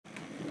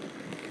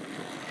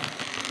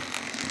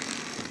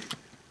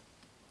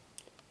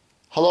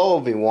Hello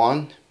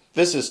everyone,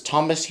 this is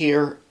Thomas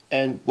here,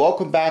 and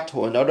welcome back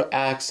to another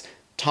Ask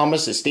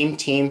Thomas Esteemed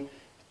Team,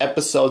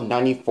 episode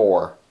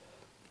 94.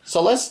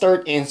 So let's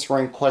start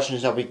answering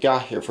questions that we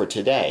got here for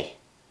today.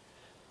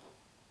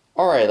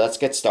 Alright, let's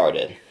get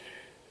started.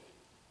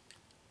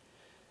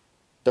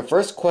 The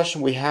first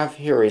question we have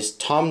here is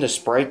Tom the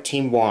Sprite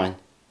Team 1.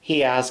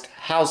 He asked,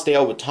 how's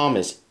Dale with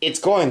Thomas? It's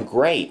going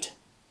great.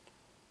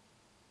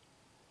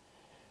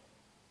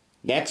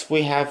 Next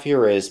we have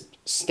here is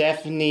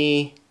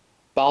Stephanie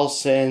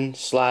Balson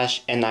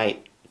 /NI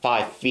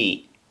 5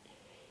 feet.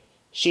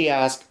 She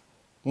asked,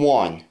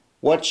 1.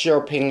 What's your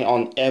opinion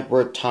on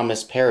Edward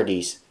Thomas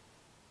parodies?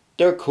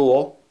 They're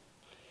cool.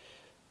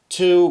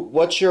 2.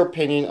 What's your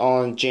opinion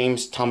on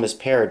James Thomas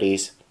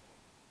parodies?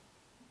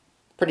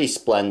 Pretty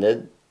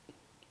splendid.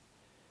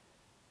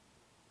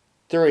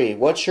 3.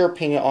 What's your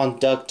opinion on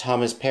Doug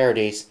Thomas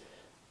parodies?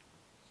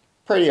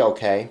 Pretty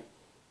okay.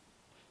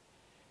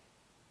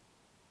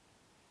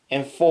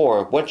 And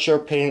 4. What's your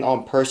opinion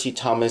on Percy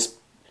Thomas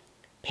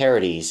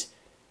parodies?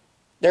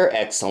 They're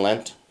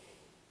excellent.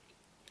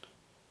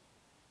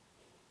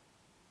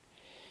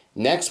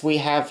 Next we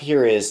have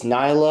here is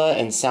Nyla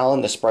and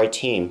Salon the Sprite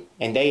Team,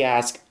 and they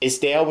ask, is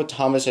Dale with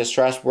Thomas at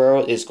Strash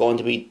World is going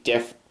to be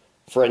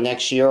different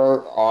next year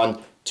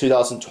on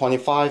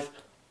 2025?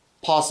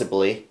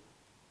 Possibly.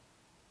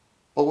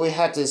 But we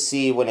have to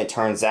see when it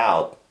turns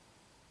out.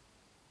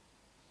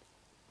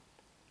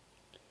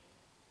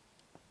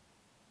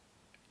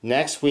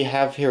 Next we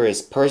have here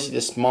is Percy the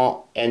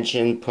Small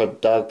Engine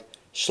Product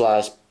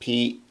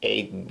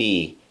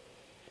 /PAB.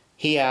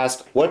 He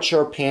asked, what's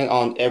your opinion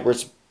on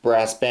Edward's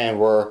brass band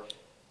where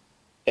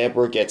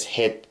Edward gets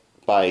hit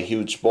by a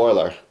huge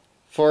boiler?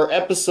 For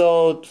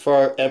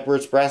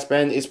Edward's brass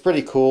band is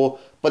pretty cool,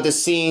 but the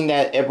scene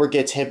that Edward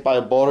gets hit by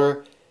a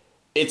boiler,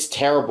 it's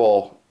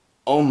terrible.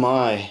 Oh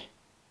my,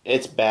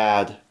 it's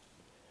bad.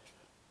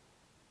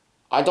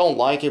 I don't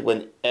like it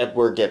when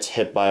Edward gets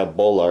hit by a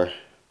boiler.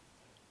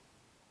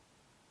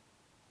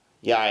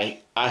 Yeah,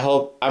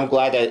 I'm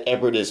glad that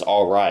Edward is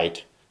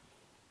alright.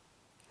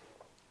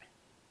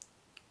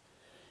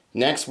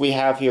 Next we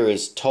have here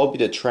is Toby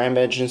the Tram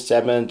Engine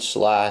 7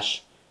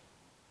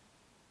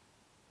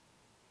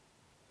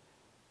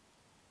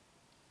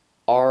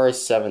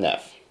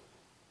 /R7F.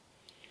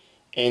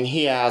 And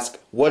he asked,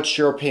 what's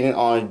your opinion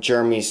on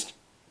Jeremy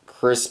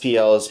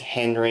Crispio's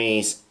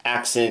Henry's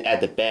accident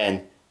at the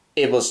bend?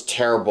 It was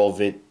terrible.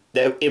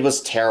 It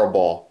was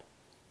terrible.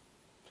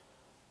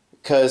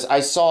 Because I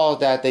saw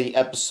that the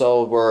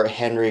episode where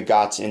Henry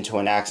got into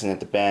an accident at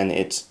the bend,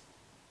 it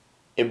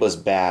was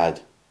bad.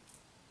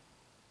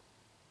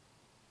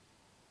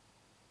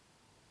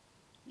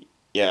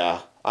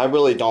 Yeah, I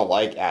really don't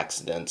like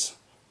accidents.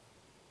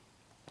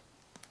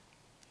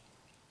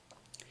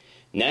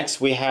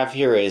 Next we have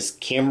here is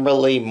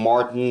Kimberly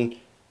Martin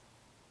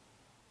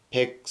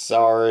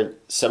Pixar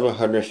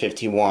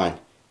 751.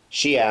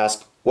 She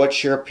asked,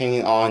 what's your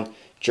opinion on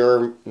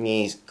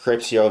Jeremy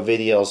Cripsio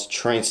Video's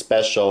train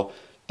special,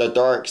 The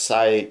Dark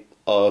Side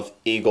of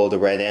Eagle the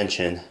Red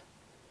Engine?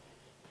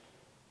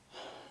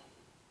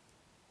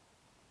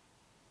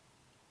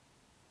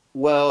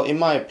 Well, in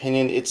my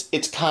opinion,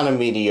 it's kind of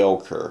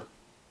mediocre.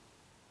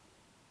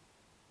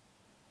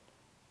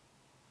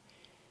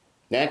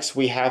 Next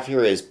we have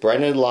here is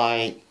Brendan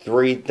Lai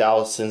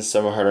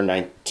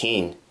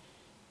 3719.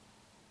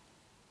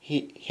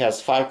 He has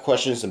 5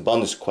 questions and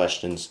bonus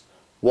questions.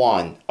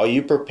 1. Are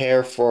you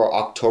prepared for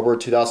October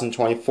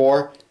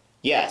 2024?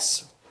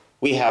 Yes.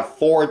 We have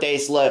 4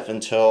 days left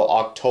until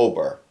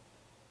October.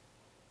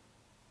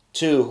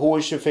 2. Who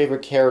is your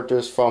favorite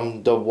characters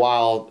from the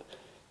Wild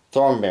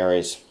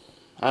Thornberrys?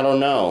 I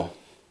don't know.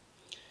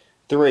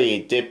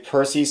 3. Did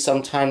Percy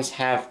sometimes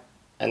have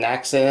an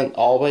accident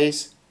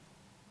always?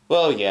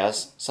 Well,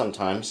 yes,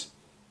 sometimes.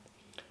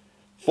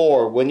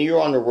 4. When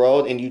you're on the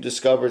road and you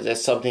discover that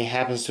something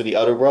happens to the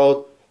other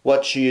road,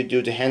 what should you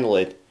do to handle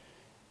it?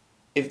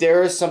 If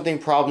there is something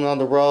problem on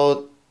the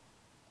road,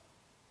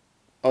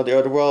 or the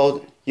other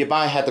road, you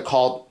might have to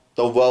call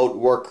the road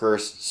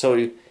workers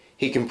so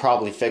he can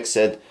probably fix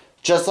it.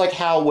 Just like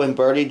how when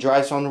Bertie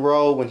drives on the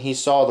road, when he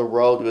saw the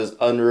road was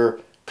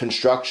under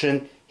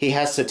construction, he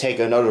has to take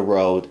another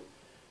road.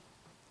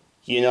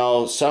 You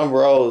know, some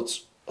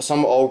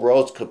old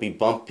roads could be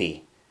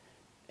bumpy,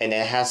 and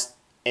it has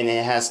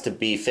to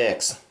be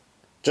fixed.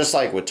 Just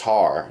like with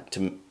tar,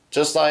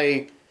 just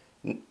like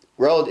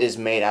road is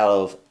made out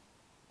of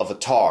a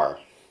tar.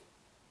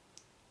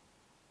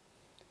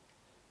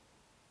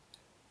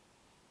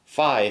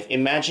 5.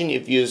 Imagine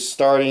if you're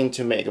starting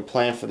to make a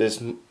plan for this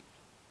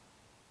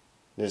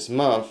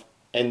month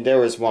and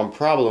there is one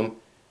problem.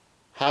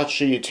 How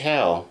should you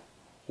tell?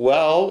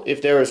 Well,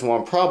 if there is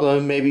one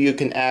problem, maybe you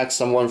can ask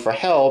someone for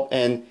help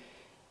and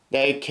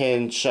they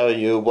can show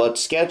you what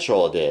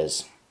schedule it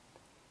is.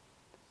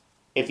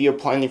 If you're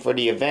planning for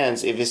the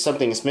events, if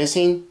something is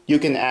missing, you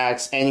can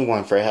ask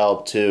anyone for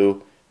help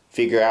to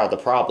figure out the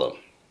problem.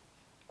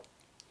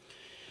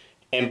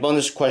 And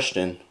bonus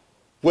question,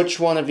 which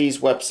one of these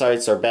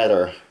websites are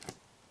better?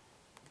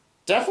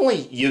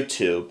 Definitely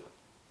YouTube.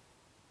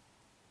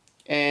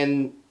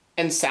 and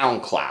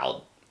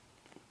SoundCloud.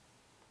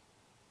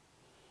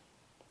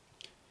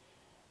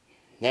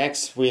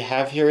 Next we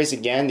have here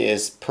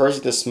is Percy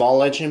the Small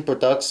Legend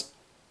Products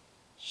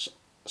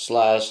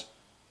slash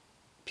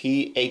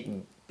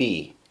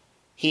P8B.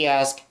 He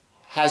asks,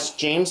 has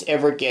James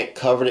ever get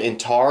covered in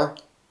tar?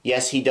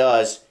 Yes, he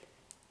does.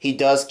 He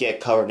does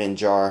get covered in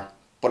tar,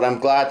 but I'm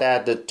glad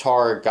that the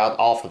tar got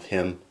off of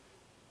him.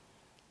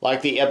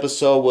 Like the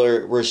episode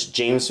where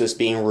James was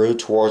being rude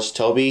towards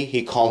Toby,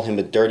 he called him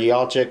a dirty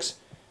object.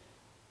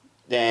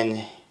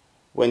 Then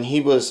when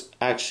he was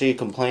actually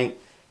complaining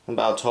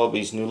about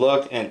Toby's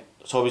look, and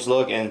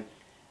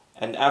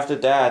after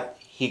that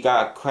he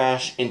got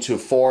crashed into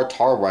 4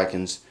 tar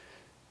wagons.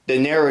 The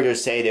narrator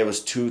said there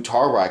was 2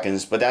 tar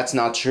wagons, but that's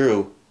not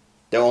true.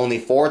 There are only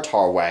 4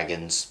 tar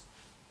wagons.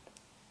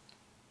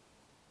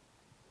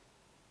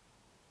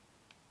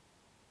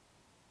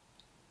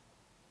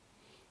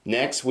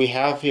 Next we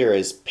have here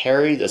is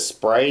Perry the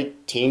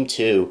Sprite Team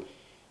 2,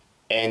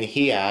 and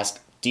he asked,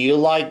 do you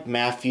like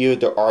Matthew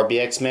the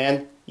RBX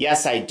Man?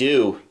 Yes, I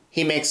do.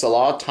 He makes a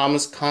lot of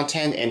Thomas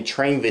content and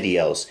train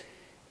videos,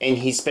 and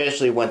he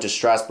especially went to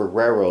Strasburg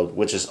Railroad,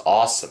 which is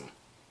awesome.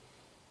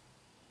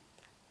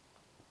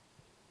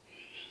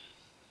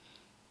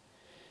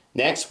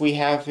 Next we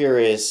have here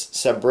is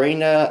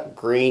Sabrina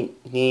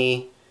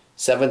Greeny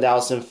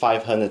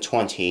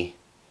 7520,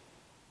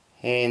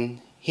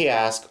 and he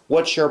asked,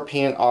 what's your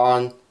opinion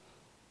on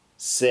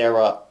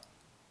Sarah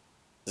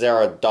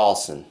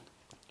Dawson?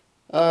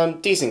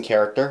 Decent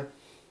character.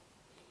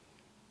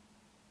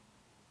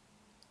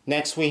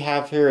 Next we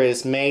have here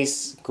is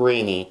Mace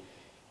Greeny,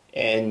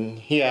 and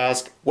he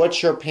asked,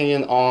 what's your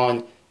opinion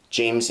on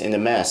James in the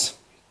Mess?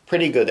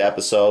 Pretty good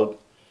episode.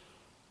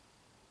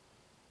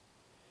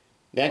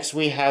 Next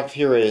we have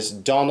here is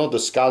Donald the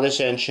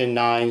Scottish Engine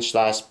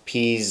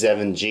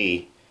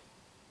 9/P7G.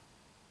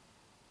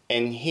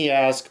 And he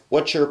asked,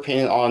 what's your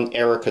opinion on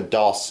Erica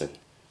Dawson?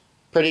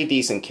 Pretty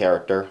decent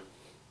character.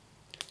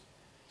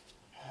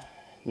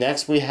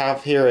 Next we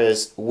have here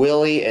is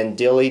Willie and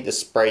Dilly the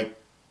Sprite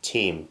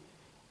Team.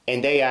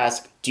 And they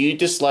ask, do you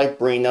dislike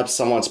bringing up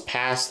someone's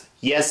past?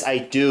 Yes, I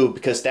do,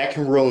 because that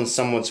can ruin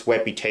someone's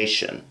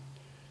reputation.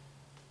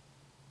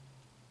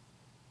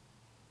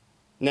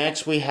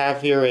 Next we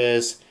have here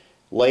is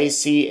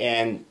Lacey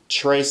and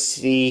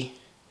Tracy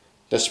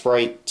the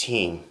Sprite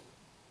Team.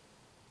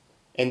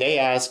 And they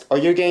ask, are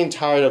you getting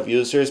tired of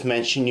users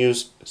mentioning you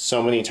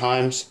so many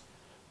times?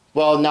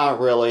 Well, not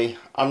really.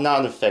 I'm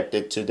not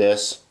affected to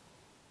this.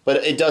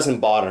 But it doesn't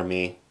bother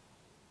me.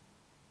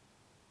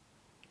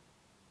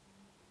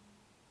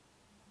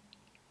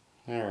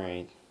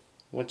 Alright.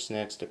 What's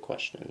next to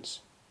questions?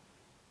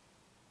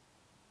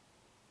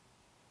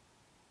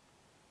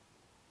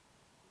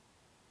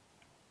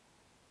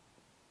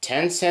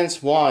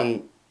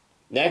 $0.10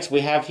 Next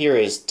we have here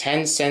is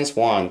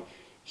 $0.10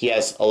 He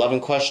has 11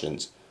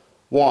 questions.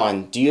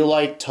 1. Do you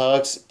like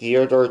Tugs,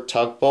 Theodore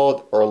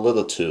Tugboat, or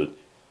Little Toot?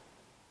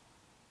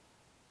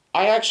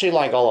 I actually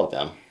like all of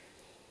them.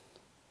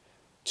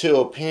 2.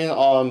 Opinion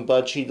on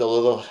Budgie the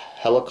Little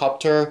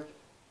Helicopter?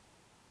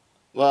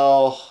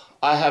 Well,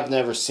 I have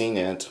never seen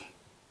it.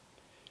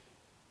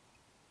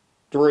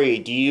 3.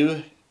 Do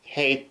you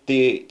hate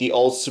the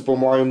old Super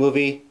Mario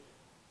movie?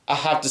 I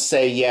have to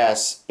say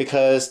yes,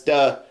 because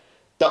the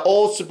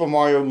old Super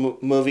Mario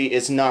movie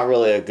is not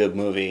really a good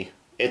movie.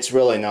 It's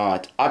really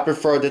not. I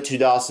prefer the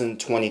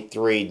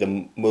 2023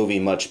 the movie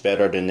much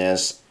better than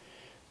this,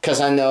 because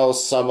I know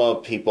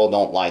some people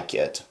don't like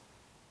it.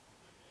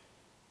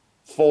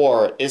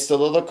 4. Is the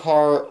little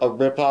car a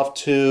ripoff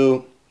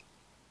to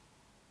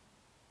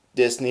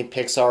Disney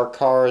Pixar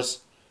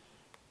cars?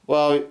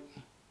 Well,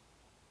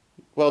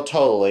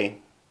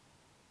 totally.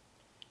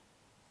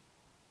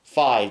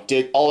 5.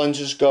 Did All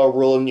Engines Go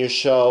ruin your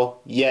show?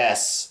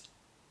 Yes.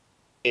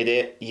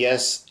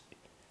 Yes,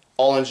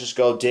 All Engines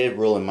Go did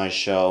ruin my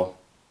show.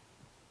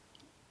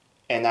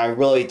 And I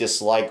really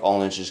dislike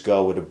All Engines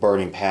Go with a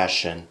burning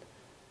passion.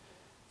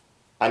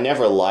 I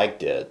never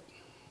liked it.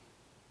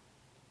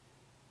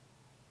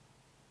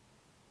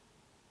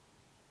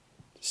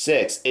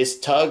 6. Is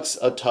Tugs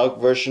a Tug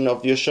version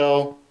of your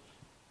show?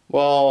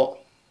 Well,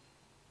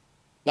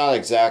 not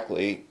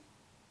exactly.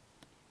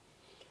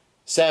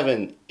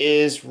 7.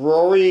 Is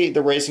Rory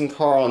the racing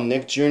car on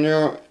Nick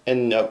Jr.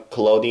 and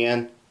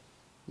Nickelodeon?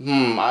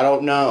 I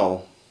don't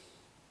know.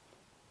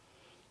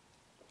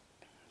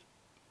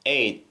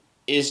 8.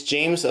 Is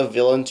James a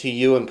villain to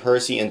you and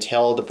Percy and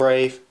Tail the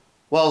Brave?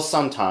 Well,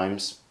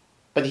 sometimes.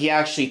 But he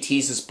actually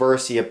teases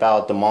Percy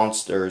about the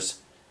monsters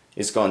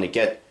is going to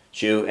get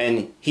you,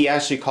 and he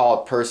actually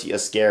called Percy a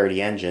scaredy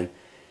engine.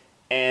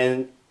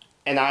 And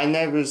I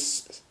never,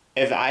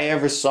 if I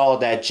ever saw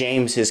that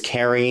James is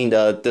carrying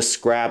the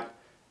scrap,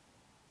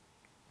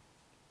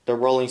 the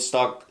rolling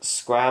stock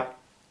scrap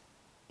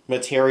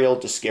material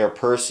to scare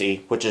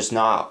Percy, which is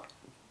not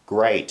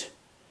great.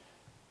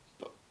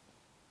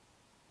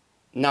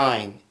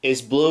 9.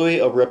 Is Bluey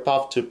a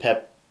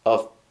ripoff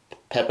of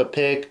Peppa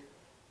Pig?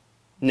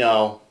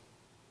 No.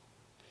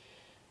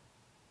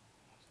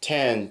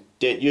 10.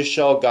 Did your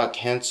show got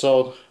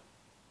cancelled?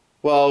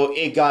 Well,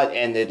 it got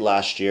ended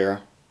last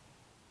year.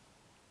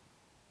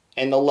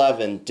 And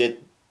 11.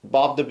 Did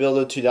Bob the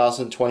Builder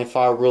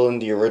 2025 ruin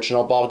the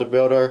original Bob the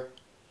Builder?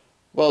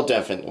 Well,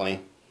 definitely.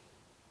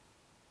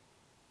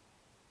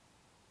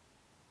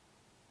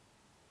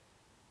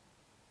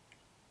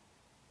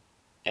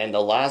 And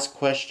the last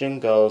question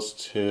goes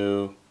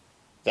to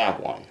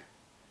that one.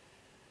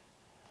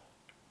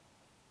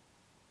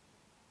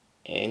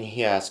 And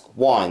he asks,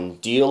 1.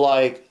 Do you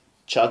like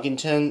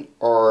Chuggington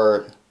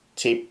or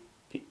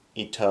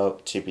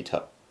Tippy-Toe?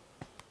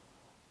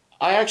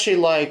 I actually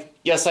like,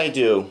 yes I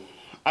do.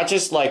 I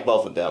just like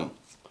both of them.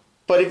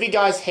 But if you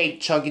guys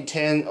hate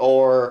Chuggington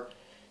or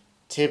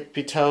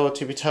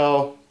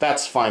Tippy-Toe,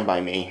 that's fine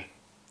by me.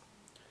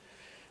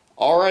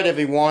 Alright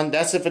everyone,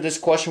 that's it for this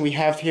question we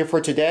have here for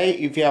today.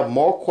 If you have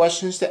more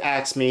questions to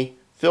ask me,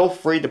 feel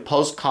free to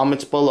post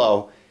comments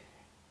below.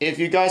 If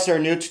you guys are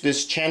new to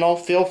this channel,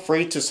 feel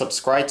free to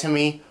subscribe to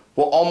me.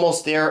 We're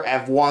almost there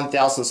at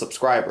 1,000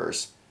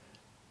 subscribers.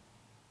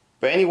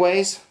 But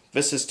anyways,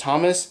 this is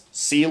Thomas.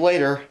 See you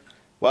later.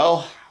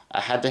 Well,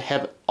 I had to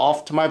head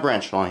off to my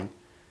branch line.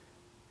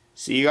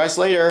 See you guys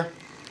later.